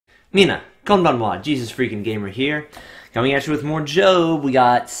Mina, konbanwa, JesusFreakinGamer here, coming at you with more Job. We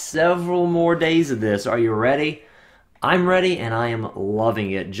got several more days of this. Are you ready? I'm ready, and I am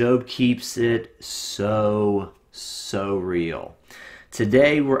loving it. Job keeps it so real.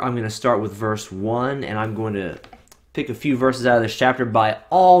 Today, I'm going to start with verse 1, and I'm going to pick a few verses out of this chapter. By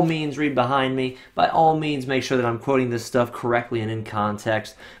all means, read behind me. By all means, make sure that I'm quoting this stuff correctly and in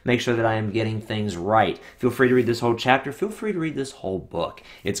context. Make sure that I am getting things right. Feel free to read this whole chapter. Feel free to read this whole book.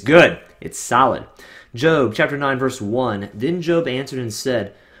 It's good. It's solid. Job, chapter 9, verse 1. Then Job answered and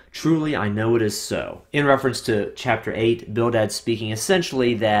said, "Truly I know it is so." In reference to chapter 8, Bildad speaking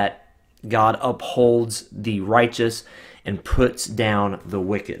essentially that God upholds the righteous and puts down the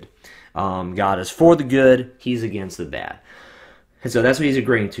wicked. God is for the good, he's against the bad. And so that's what he's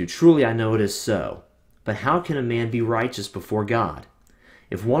agreeing to. Truly I know it is so. But how can a man be righteous before God?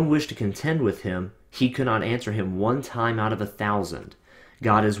 If one wished to contend with him, he could not answer him 1 time out of 1,000.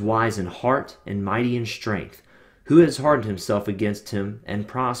 God is wise in heart and mighty in strength. Who has hardened himself against him and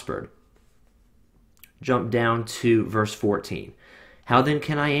prospered? Jump down to verse 14. How then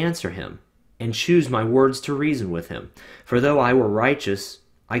can I answer him and choose my words to reason with him? For though I were righteous,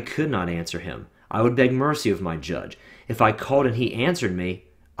 I could not answer him. I would beg mercy of my judge. If I called and he answered me,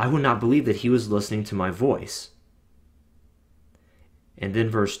 I would not believe that he was listening to my voice. And then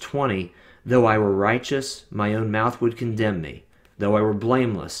verse 20, though I were righteous, my own mouth would condemn me. Though I were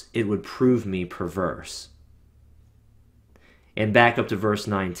blameless, it would prove me perverse. And back up to verse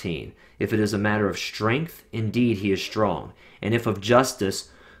 19. If it is a matter of strength, indeed he is strong. And if of justice,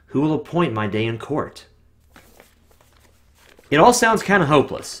 who will appoint my day in court? It all sounds kind of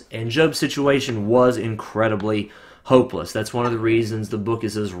hopeless, and Job's situation was incredibly hopeless. That's one of the reasons the book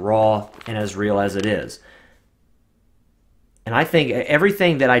is as raw and as real as it is. And I think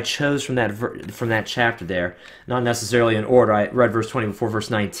everything that I chose from that chapter there, not necessarily in order, I read verse 20 before verse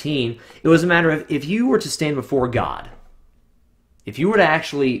 19, it was a matter of if you were to stand before God, if you were to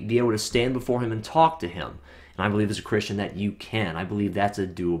actually be able to stand before him and talk to him, and I believe as a Christian that you can, I believe that's a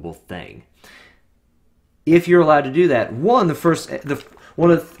doable thing. If you're allowed to do that, one of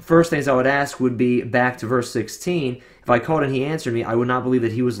the first things I would ask would be back to verse 16. If I called and he answered me, I would not believe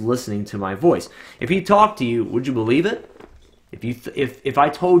that he was listening to my voice. If he talked to you, would you believe it? If I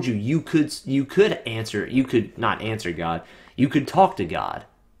told you you could not answer God, you could talk to God.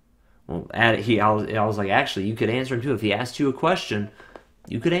 Well, I was like, actually, you could answer him too. If he asked you a question,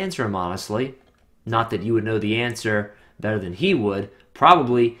 you could answer him honestly. Not that you would know the answer better than he would.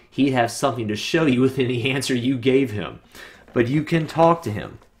 Probably he'd have something to show you within the answer you gave him. But you can talk to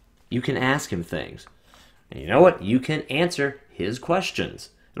him. You can ask him things. And you know what? You can answer his questions.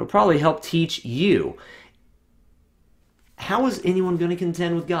 It'll probably help teach you. How is anyone going to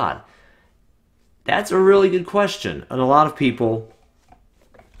contend with God? That's a really good question. And a lot of people,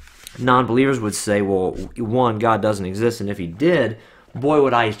 non-believers, would say, well, one, God doesn't exist, and if he did, boy,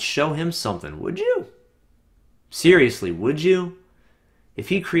 would I show him something. Would you? Seriously, would you? If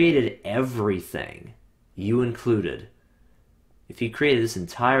he created everything, you included, if he created this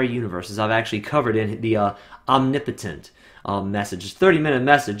entire universe, as I've actually covered in the omnipotent message, it's a 30-minute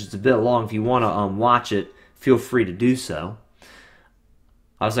message, it's a bit long. If you want to watch it, feel free to do so.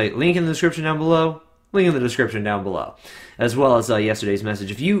 I'll say link in the description down below, link in the description down below, as well as yesterday's message.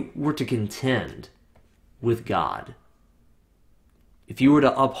 If you were to contend with God, if you were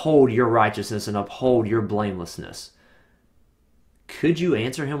to uphold your righteousness and uphold your blamelessness, could you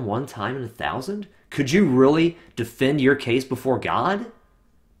answer him 1 time in 1,000? Could you really defend your case before God?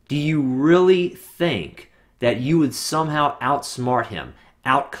 Do you really think that you would somehow outsmart him,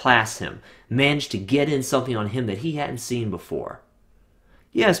 outclass him, manage to get in something on him that he hadn't seen before?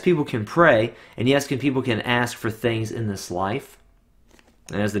 Yes, people can pray, and yes, people can ask for things in this life.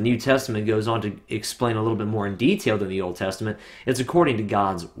 And as the New Testament goes on to explain a little bit more in detail than the Old Testament, it's according to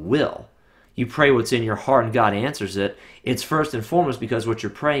God's will. You pray what's in your heart and God answers it. It's first and foremost because what you're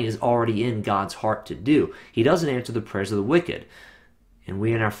praying is already in God's heart to do. He doesn't answer the prayers of the wicked. And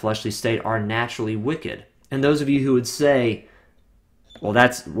we in our fleshly state are naturally wicked. And those of you who would say, well,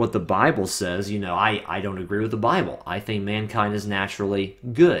 that's what the Bible says, I don't agree with the Bible. I think mankind is naturally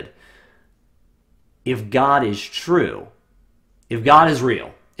good. If God is true, if God is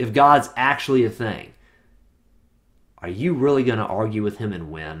real, if God's actually a thing, are you really going to argue with him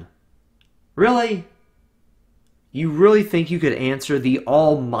and win? Really? You really think you could answer the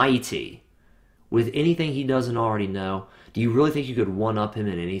Almighty with anything he doesn't already know? Do you really think you could one-up him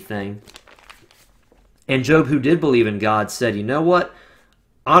in anything? And Job, who did believe in God, said, you know what?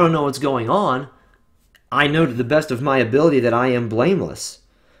 I don't know what's going on. I know to the best of my ability that I am blameless.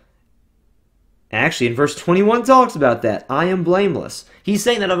 Actually, in verse 21 talks about that. I am blameless. He's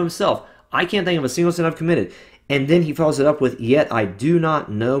saying that of himself. I can't think of a single sin I've committed. And then he follows it up with, yet I do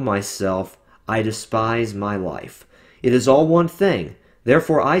not know myself. I despise my life. It is all one thing.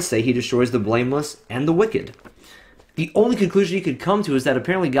 Therefore I say he destroys the blameless and the wicked. The only conclusion he could come to is that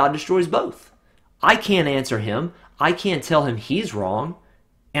apparently God destroys both. I can't answer him. I can't tell him he's wrong.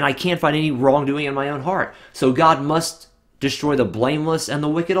 And I can't find any wrongdoing in my own heart. So God must destroy the blameless and the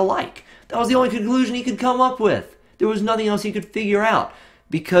wicked alike. That was the only conclusion he could come up with. There was nothing else he could figure out.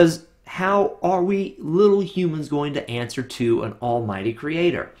 Because how are we little humans going to answer to an almighty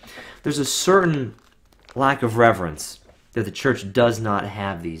creator? There's a certain lack of reverence that the church does not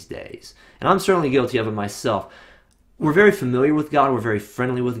have these days. And I'm certainly guilty of it myself. We're very familiar with God. We're very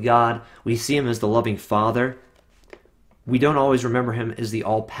friendly with God. We see him as the loving Father. We don't always remember him as the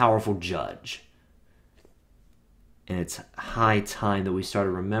all-powerful judge. And it's high time that we started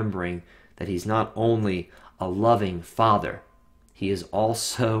remembering that he's not only a loving Father, he is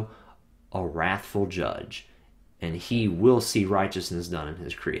also a wrathful judge. And he will see righteousness done in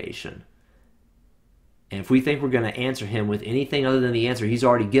his creation. And if we think we're going to answer him with anything other than the answer he's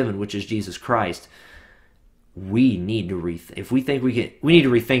already given, which is Jesus Christ, we need to rethink. If we think we need to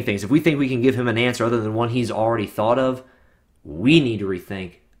rethink things. If we think we can give him an answer other than one he's already thought of, we need to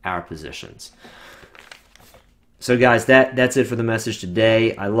rethink our positions. So guys, that's it for the message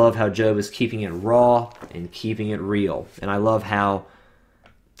today. I love how Job is keeping it raw and keeping it real. And I love how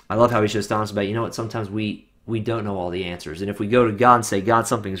he's just honest about, you know what, sometimes we don't know all the answers. And if we go to God and say, God,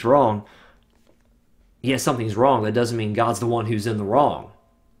 something's wrong, yes, something's wrong. That doesn't mean God's the one who's in the wrong.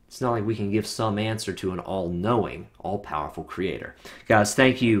 It's not like we can give some answer to an all-knowing, all-powerful creator. Guys,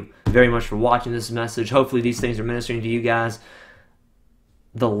 thank you very much for watching this message. Hopefully these things are ministering to you guys.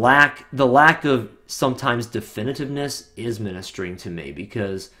 The lack of sometimes definitiveness is ministering to me,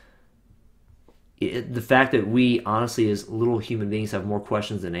 because the fact that we honestly as little human beings have more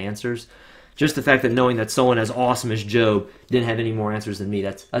questions than answers, just the fact that knowing that someone as awesome as Job didn't have any more answers than me,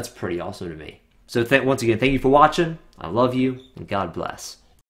 that's pretty awesome to me. So once again, thank you for watching. I love you, and God bless.